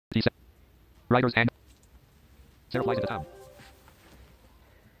Writer's hand. Sarah flies into town.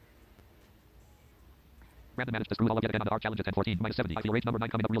 Random managed to screw it all up yet again on the hard challenge at 10:14 minus 70. I feel rage number 9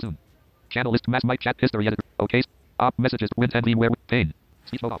 coming up real soon. Channel list mass mic chat history editor. Okay. Op messages. Win 10 where pain.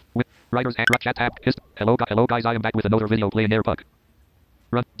 Speech mode off. With writers and chat tab. Hello guys, I am back with another video playing Air Puck.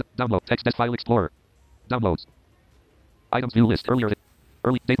 Run. Download. Text desk file explorer. Downloads. Items view list.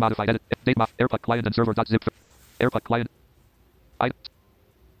 Early date modified edit. Air Puck client and server .zip. Air Puck client.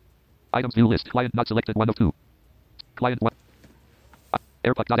 Items view list. Client not selected 1 of 2. Client 1.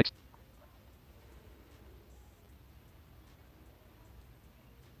 Air Puck.x.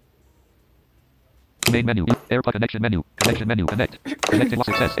 Main menu. AirPlug connection menu. Connection menu. Connect. Connecting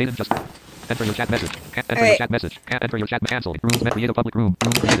success. Aiden just. Enter your chat message. Enter your chat message. Enter your chat. Cancel. Rooms. Create a public room.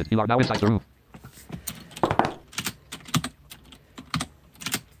 Room created. You are now inside the room.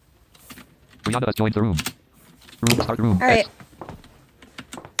 Brianna has joined the room. Room. Start room. All right.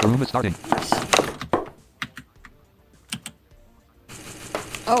 The room is starting.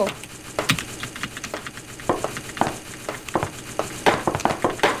 Oh.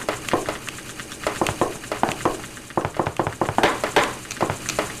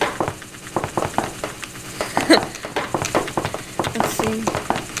 Let's see.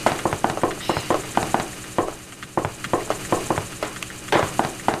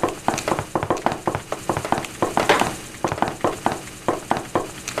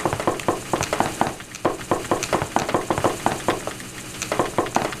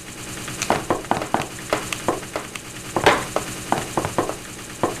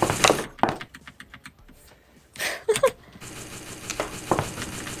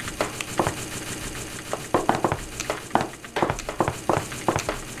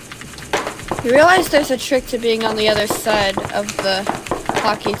 You realize there's a trick to being on the other side of the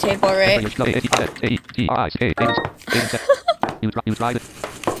hockey table, right? You tried it.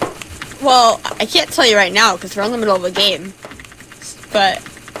 Well, I can't tell you right now because we're in the middle of a game. But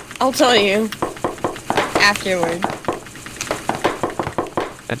I'll tell you afterward.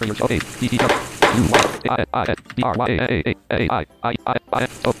 Enter your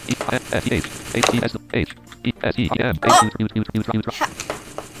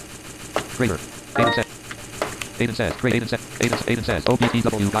Greater. Aiden says,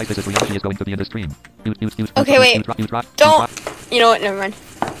 OPTW guys, this is reality is going to be in the stream. Okay, wait. Don't. You know what? Never mind.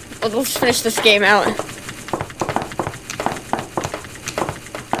 Let's finish this game out.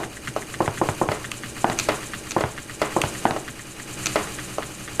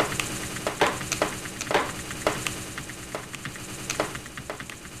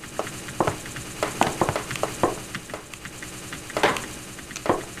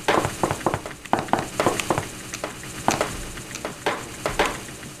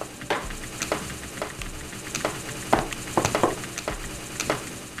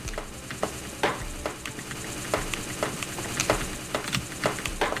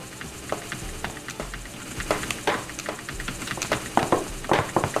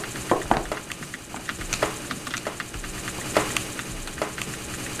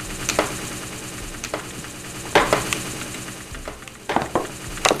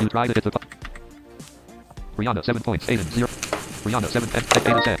 You tried it, it's a Brianna 7 points, Aiden 0. Brianna 7,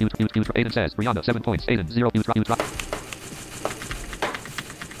 Aiden says, Aiden says, Brianna 7 points, Aiden 0. You try.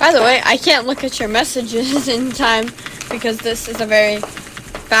 By the way, I can't look at your messages in time because this is a very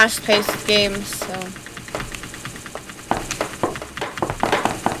fast-paced game, so.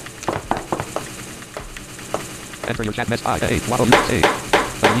 Enter your chat mess.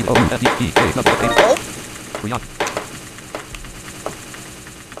 Brianna.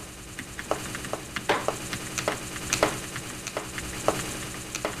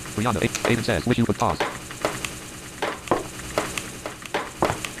 Brianna, Aiden says, wish you could pause.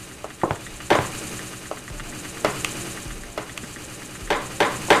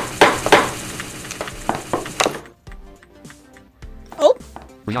 Oh.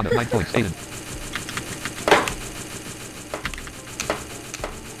 Brianna, 9 points, Aiden.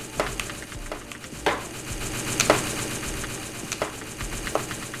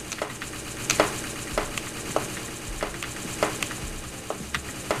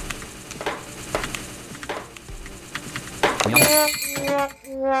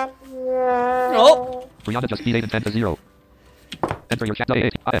 Oh. Brianna just beat Aiden 10 to 0. Enter your chat.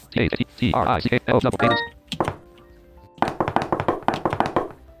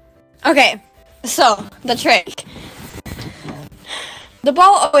 Okay, so the trick. The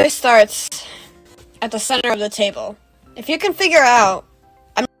ball always starts at the center of the table. If you can figure out,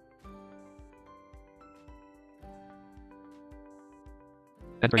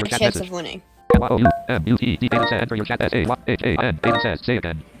 Enter your a chat chance message. of winning. Aiden says, enter your chat. Aiden says, say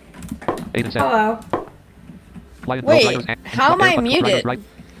again. Aiden said. Hello. Quiet, Wait, Riders and- how am I Riders muted? right.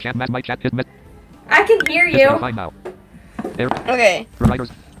 Chat, mass, mic, chat, his mess. I can hear History, you. fine now. Air, Okay, Riders,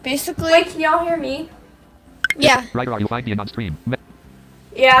 basically, Wait, can y'all hear me? yeah. Ryder, are you fine being on stream?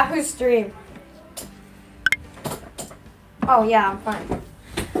 Yeah, who's stream? Oh yeah, I'm fine.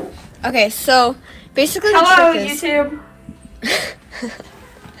 Okay, so basically the Hello, trick is YouTube.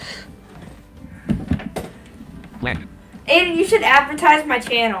 Blank. Aiden, you should advertise my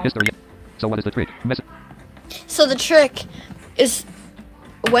channel. History. So what is the trick? Message. so the trick is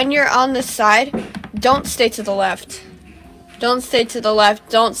when you're on this side, don't stay to the left. Don't stay to the left.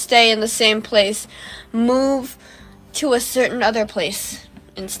 Don't stay in the same place. Move to a certain other place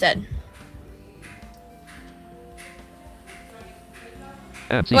instead.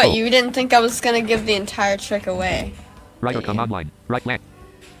 MC. What, you didn't think I was gonna give the entire trick away? Ryder, come online. Right, blank.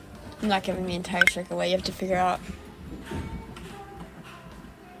 I'm not giving the entire trick away. You have to figure out.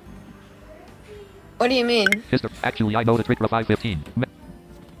 What do you mean? History. Actually, I know the trick for 515.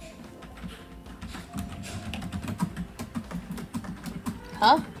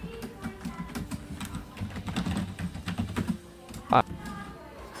 Huh?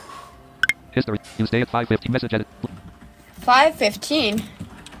 History. You stay at 515. Message edit. 5:15?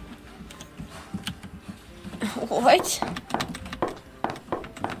 What?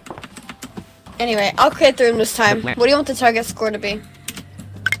 Anyway, I'll create the room this time. What do you want the target score to be?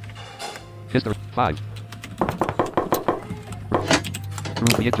 History. 5. Room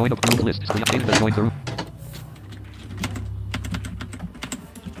create join a room list. The updated that joins the room.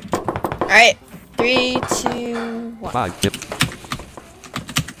 Alright. 3, 2, 1. 5. Yep.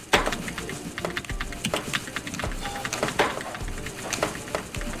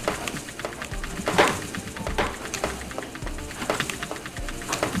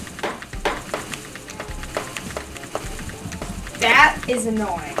 That is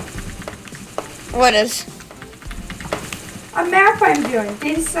annoying. What is? A map I'm doing.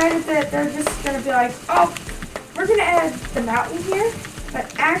 They decided that they're just gonna be like, oh, we're gonna add the mountain here,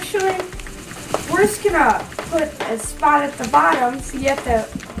 but actually, we're just gonna put a spot at the bottom, so you have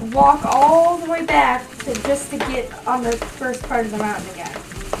to walk all the way back to just to get on the first part of the mountain again.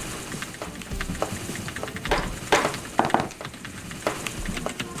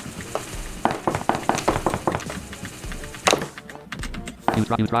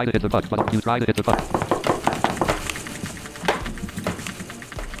 You try to hit the button, but you try to hit the button.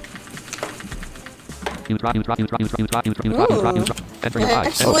 You try. Entering You're 5.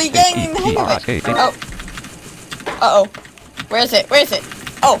 actually getting the hang of it. Oh. Uh-oh. Where is it? Where is it?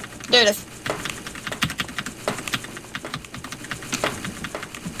 Oh, there it is.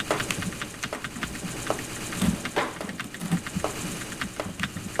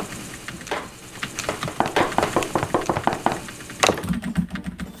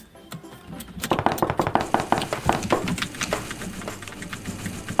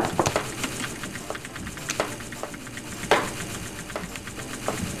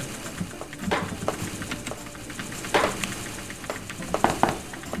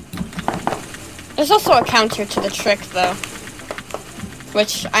 There's also a counter to the trick, though,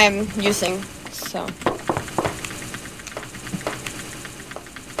 which I'm using, so.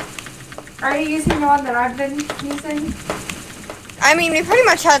 Are you using the one that I've been using? I mean, we pretty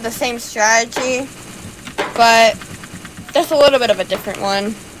much had the same strategy, but there's a little bit of a different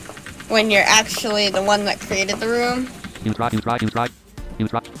one when you're actually the one that created the room. You try.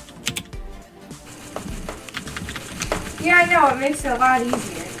 Yeah, I know. It makes it a lot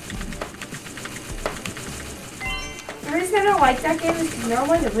easier. The reason I don't like that game is because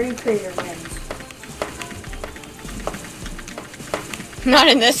normally the room creator wins. Not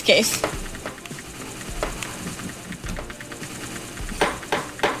in this case.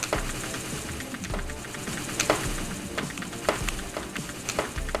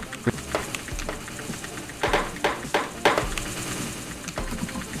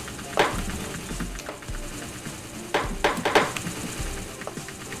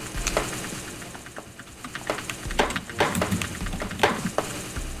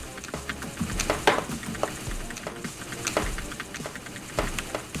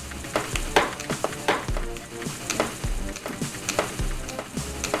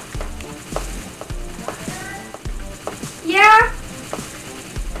 Yeah.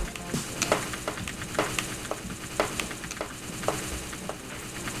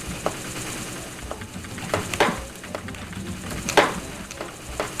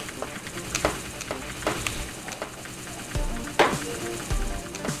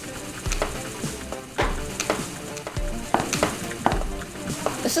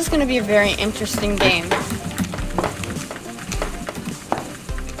 This is going to be a very interesting game.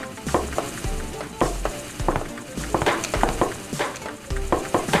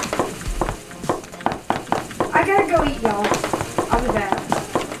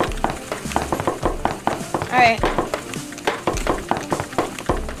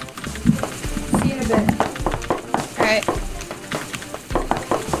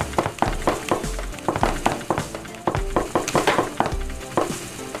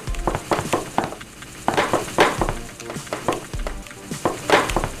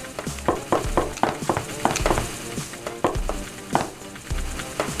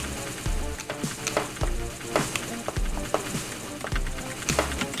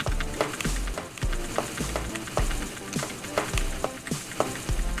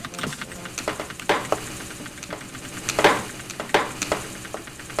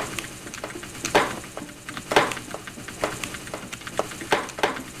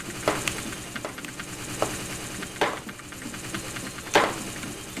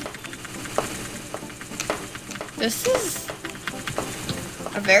 This is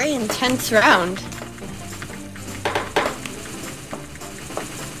a very intense round.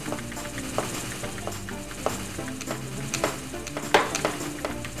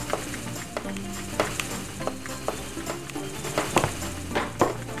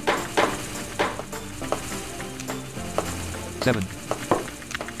 Seven.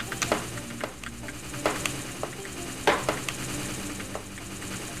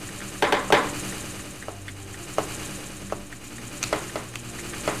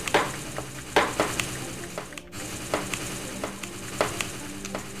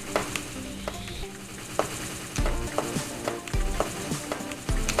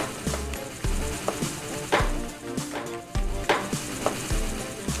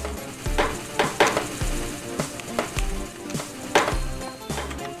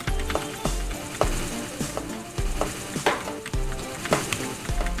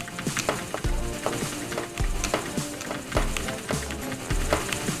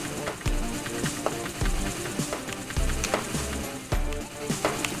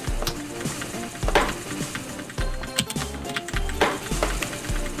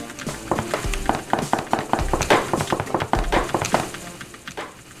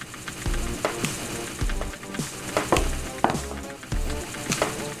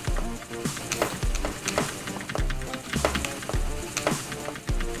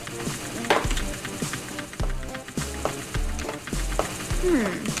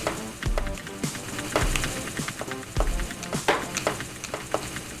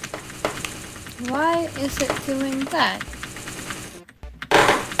 Why is it doing that?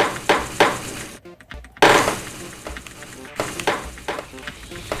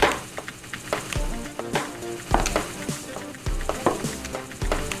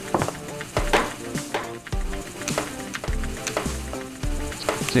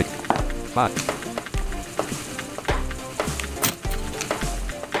 Six. Five.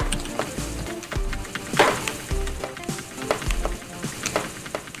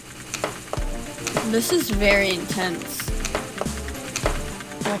 This is very intense.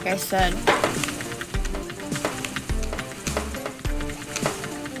 Like I said.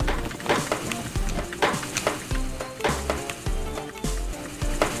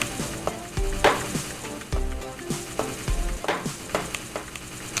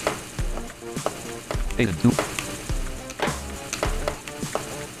 Eight and two.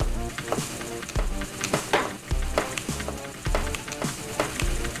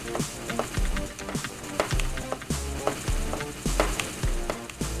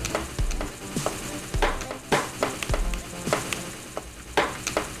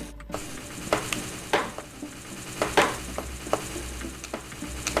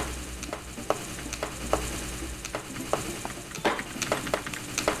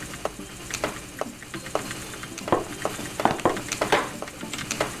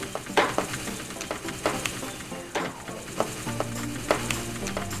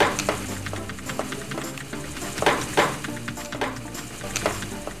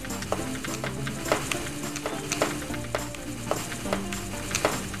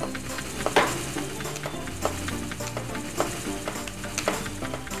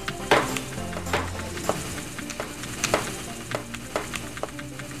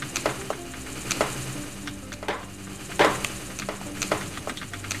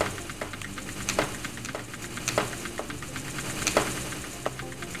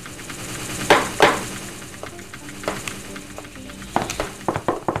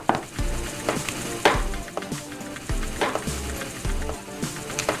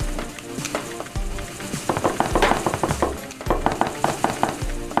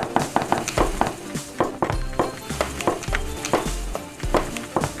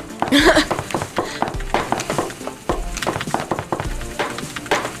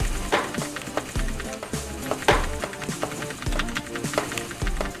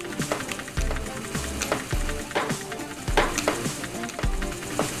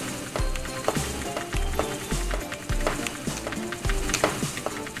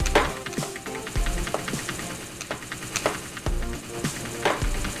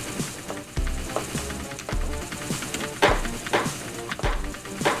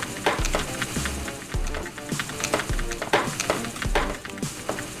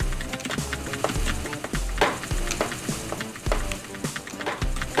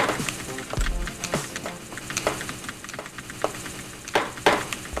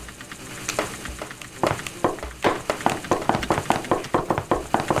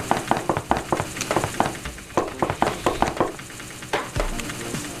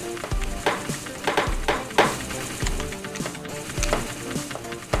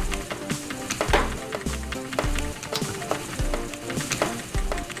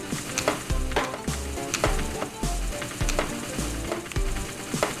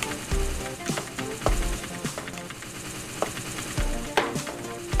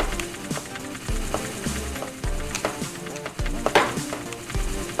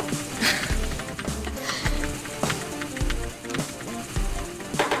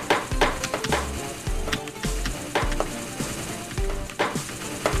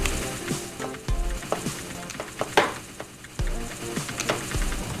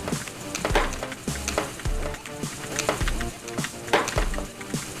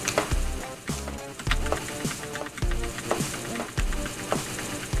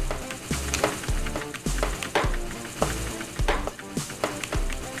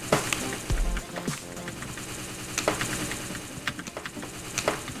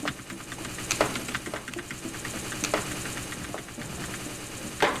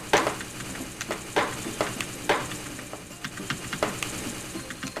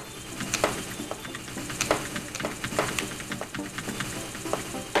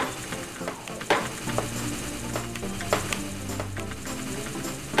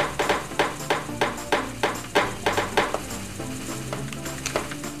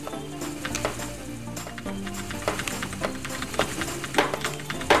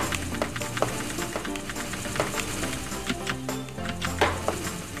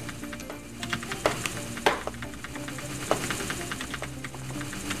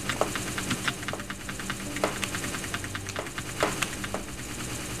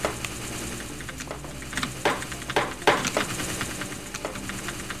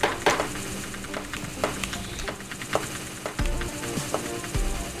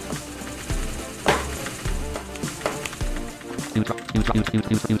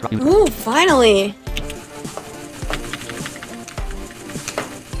 Ooh, finally.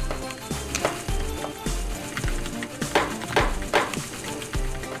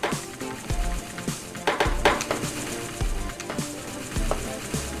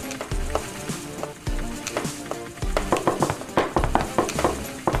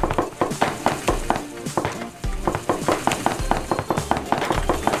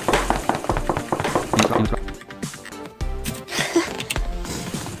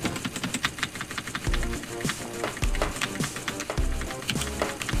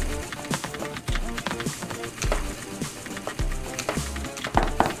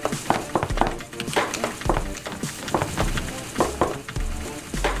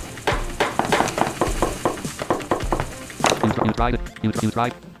 You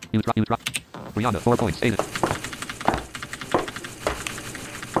tried. Rihanna, 4 points. Aiden.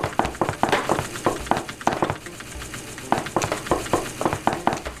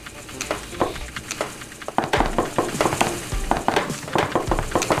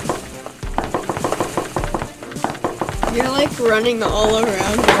 You're like running all around.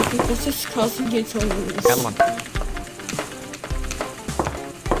 I think that's just causing you to lose. Catalan.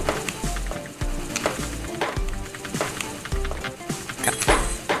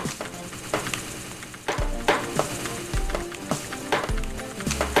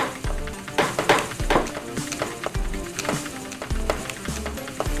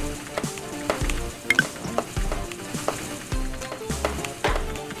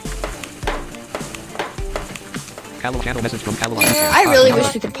 Channel message from Caroline. I really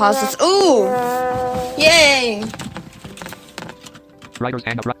wish we could pause this. Ooh! Yay! Writer's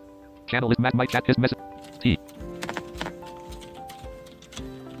hand up. Channel is Matt. My chat his message. T.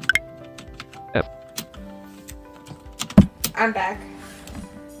 F. I'm back.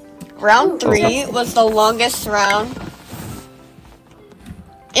 Round 3 was the longest round.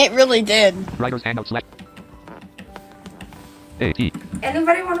 It really did. Writer's hand up. Select. A. T.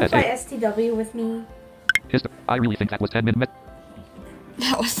 Anybody want to play STW with me? I really think that was 10 minutes.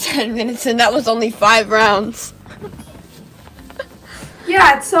 That was 10 minutes and that was only 5 rounds.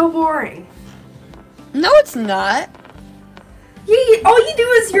 Yeah, it's so boring. No, it's not. All you do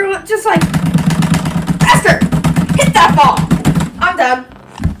is you're just like, faster! Hit that ball! I'm done.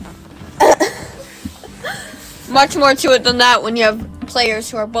 Much more to it than that when you have players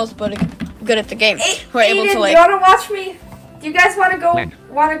who are both good at the game. Who are able to like... You wanna watch me? Do you guys wanna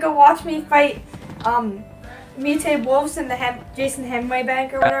go watch me fight Mutate Wolves in the Jason Hemway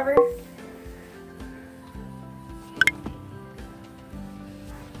Bank or whatever?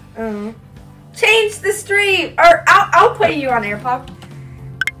 Change the stream, or I'll play you on AirPod.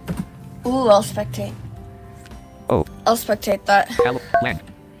 Ooh, I'll spectate. Oh. I'll spectate that.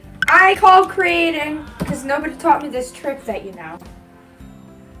 I call creating because nobody taught me this trick that you know.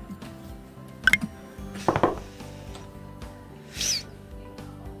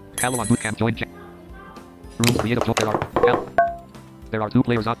 Catalan Bootcamp join chat. Rooms creative job. There are 2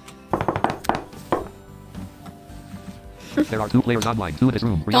 players on. There are 2 players online. 2 in this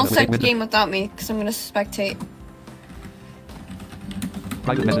room. Don't start the game without me, because I'm gonna spectate.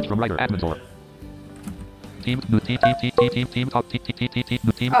 Private message from writer Admintor. Team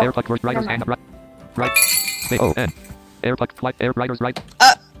airplug first writers hand up right. O-N. Airplug flight air writers right.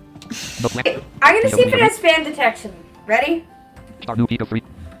 I'm gonna see if it has spam detection. Ready? Star new Pico free.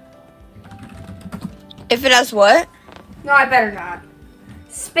 If it has what? No, I better not.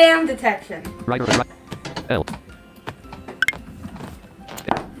 Spam detection. Writer right. L.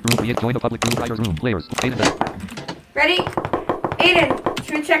 Room create join a public room writers room players. Ready? Aiden,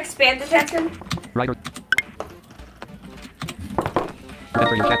 should we check spam detection? Writer.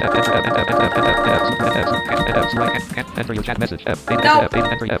 Enter your chat. Enter your chat message. F. No.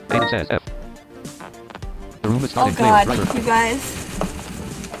 Enter F. Aiden says F. The room is starting. Oh god, Players, you guys.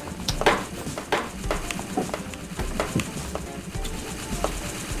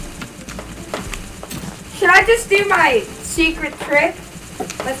 Should I just do my secret trick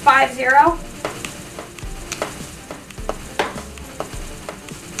with 5-0?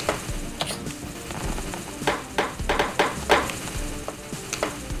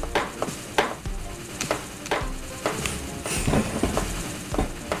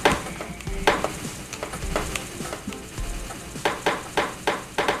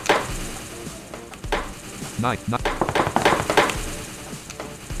 Nine.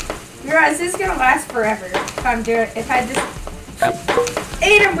 Guys, this is gonna last forever if I'm doing. If I just.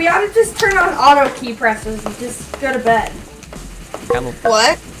 Aiden, we ought to just turn on auto key pressers and just go to bed.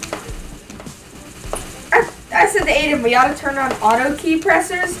 What? I said to Aiden, we ought to turn on auto key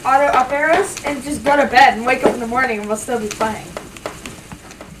pressers, auto up arrows, and just go to bed and wake up in the morning and we'll still be playing.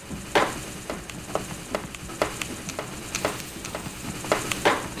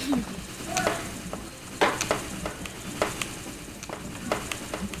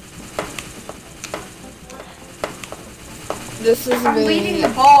 This is I'm really... leading the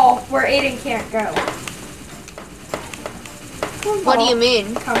ball where Aiden can't go. Come on, What do ball. you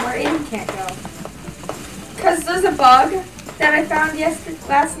mean? Come where Aiden can't go. Because there's a bug that I found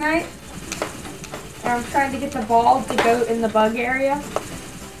last night. And I'm trying to get the ball to go in the bug area.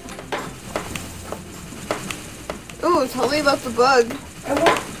 Ooh, tell me about the bug. It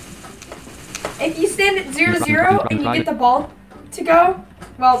won't. If you stand at 0-0 and you get the ball to go,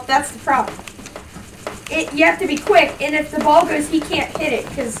 well, that's the problem. You have to be quick, and if the ball goes, he can't hit it,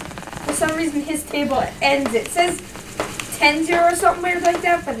 because for some reason his table ends. It says 10-0 or something weird like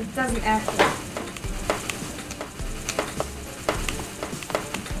that, but it doesn't actually.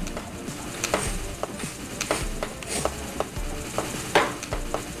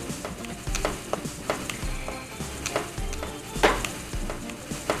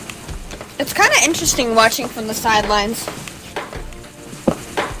 It's kind of interesting watching from the sidelines.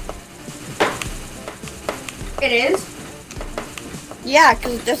 It is? Yeah,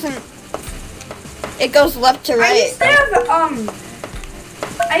 because it doesn't... It goes left to I right.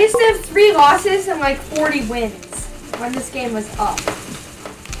 used to have 3 losses and like 40 wins when this game was up.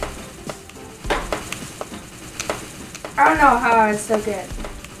 I don't know how I was so good.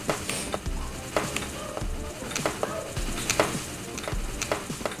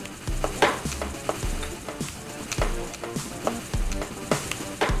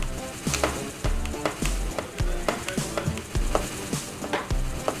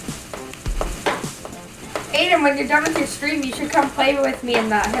 Aiden, when you're done with your stream, you should come play with me in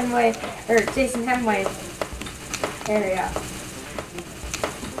the Hemway, or Jason Hemway area.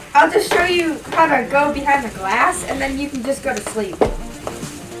 I'll just show you how to go behind the glass, and then you can just go to sleep.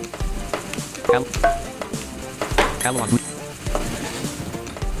 Hello.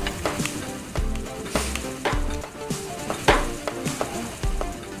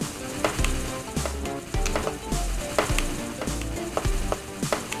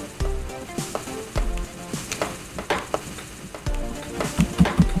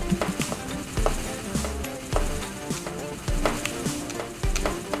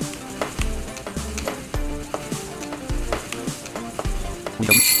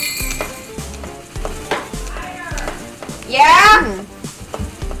 Yeah?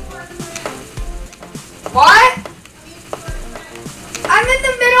 What? I'm in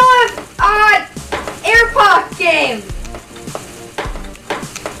the middle of AirPod game.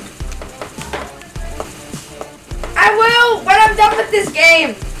 I will when I'm done with this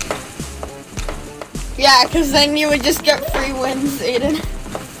game. Yeah, because then you would just get free wins, Aiden.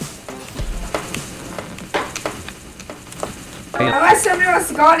 Unless somebody wants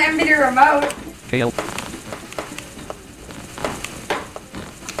to go on NVIDIA remote. KL.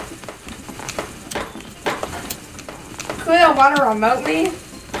 Cleo, want to remote me?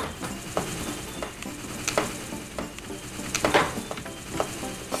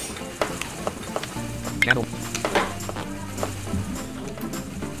 Channel.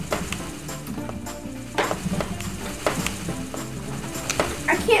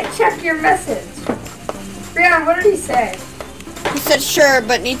 I can't check your message. Brianna, what did he say? He said sure,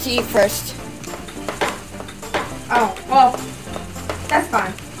 but need to eat first. Oh, well, that's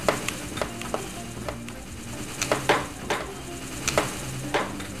fine.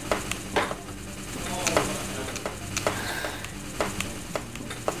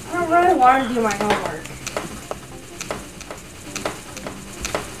 I don't really want to do my homework.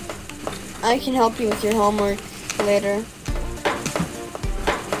 I can help you with your homework later.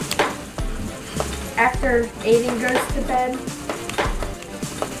 After Aiden goes to bed.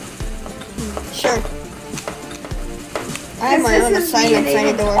 Sure. I have my own This is me and assignments I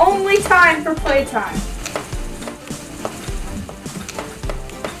need to Aiden's work. only time for playtime.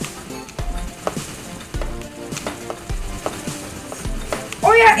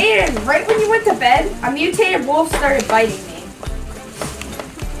 Oh yeah, Aiden, right when you went to bed, a mutated wolf started biting me.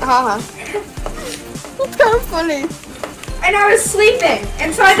 Haha. That's kind of funny. And I was sleeping,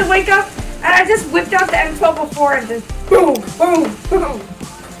 and so I had to wake up, and I just whipped out the M12 before and just boom, boom, boom.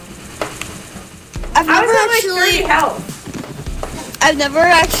 I've I never was at like 30 actually, health. I've never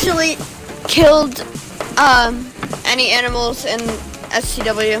actually killed any animals in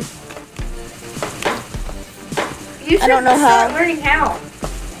SCW. You should don't know start how. learning how.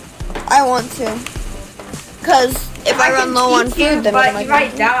 I want to, cause if I run can low on teach you, food, then but what you am I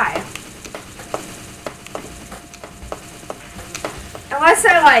might gonna die. Unless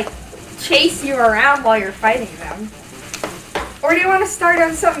I like chase you around while you're fighting them. Or do you want to start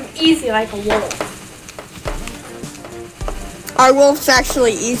on something easy like a wolf? do? Our wolf's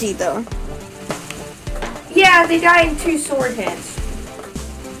actually easy though. Yeah, they die in 2 sword hits.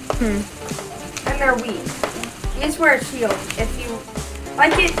 Hmm. And they're weak. just wear a shield. If you,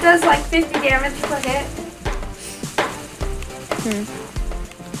 like, it does like 50 damage per hit.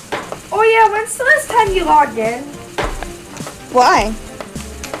 Oh yeah, when's the last time you logged in? Why?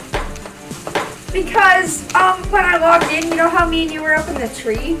 Because, when I logged in, you know how me and you were up in the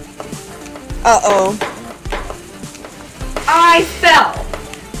tree? Uh-oh. I fell.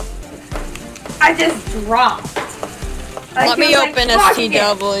 I just dropped. Like, Let me it was open like, a fuck it.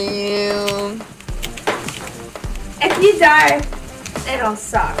 CW. If you die, it'll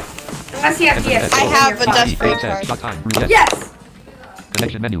suck. Unless you have DS. I have a fine. death free Access. card. Shot time. Reset. Yes.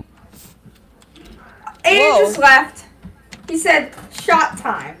 Connection menu. Aiden Whoa. just left. He said, shot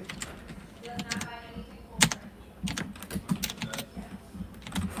time.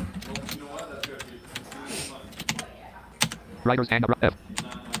 Writer's hand. F.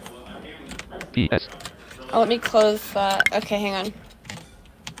 PS. Oh, let me close that. Okay, hang on.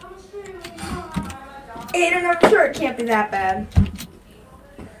 Aiden, I'm sure it can't be that bad.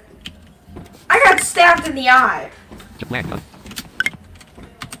 I got stabbed in the eye. Blank.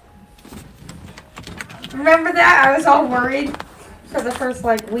 Remember that? I was all worried for the first,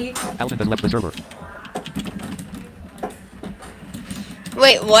 like, week. Alton has left the server.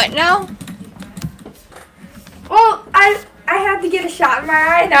 Wait, what now? Well, I had to get a shot in my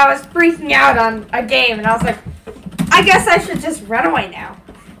eye, and I was freaking out on a game, and I was like, I guess I should just run away now.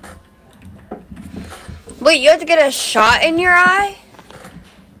 Wait, you have to get a shot in your eye?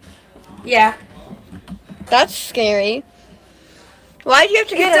 Yeah. That's scary. Why do you have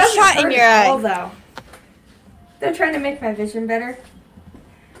to get a doesn't shot in hurt your at all, eye? though. They're trying to make my vision better.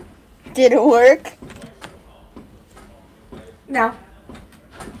 Did it work? No.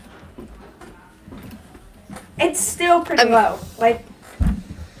 It's still pretty low. Like,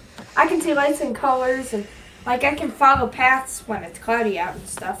 I can see lights and colors, and, like, I can follow paths when it's cloudy out and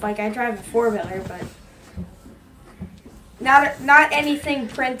stuff. Like, I drive a four-wheeler, but not anything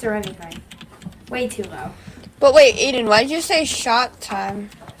print or anything. Way too low. But wait, Aiden, why did you say shot time?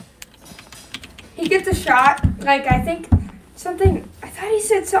 He gets a shot, like, I think something, I thought he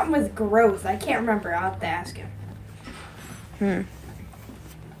said something with growth. I can't remember. I'll have to ask him.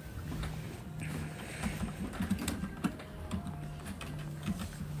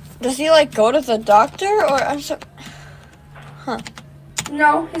 Does he, like, go to the doctor, or...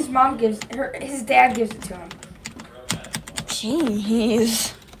 No, his mom his dad gives it to him.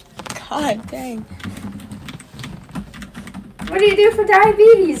 Jeez. God dang. What do you do for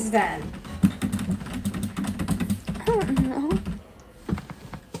diabetes, then? I don't know.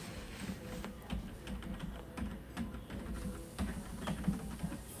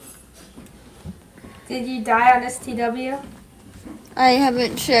 Did you die on STW? I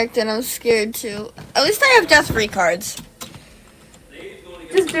haven't checked, and I'm scared to. At least I have death-free cards.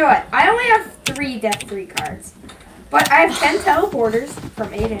 Just do it. I only have 3 Death 3 cards. But I have 10 teleporters from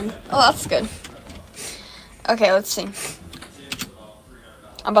Aiden. Oh, that's good. Okay, let's see.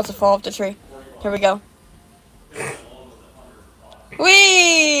 I'm about to fall off the tree. Here we go.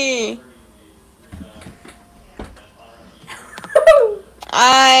 Whee!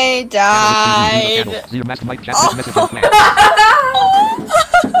 I died. Zero mask mic chat message on plan.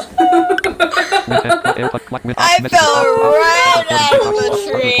 I fell right out of the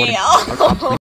tree. Oh.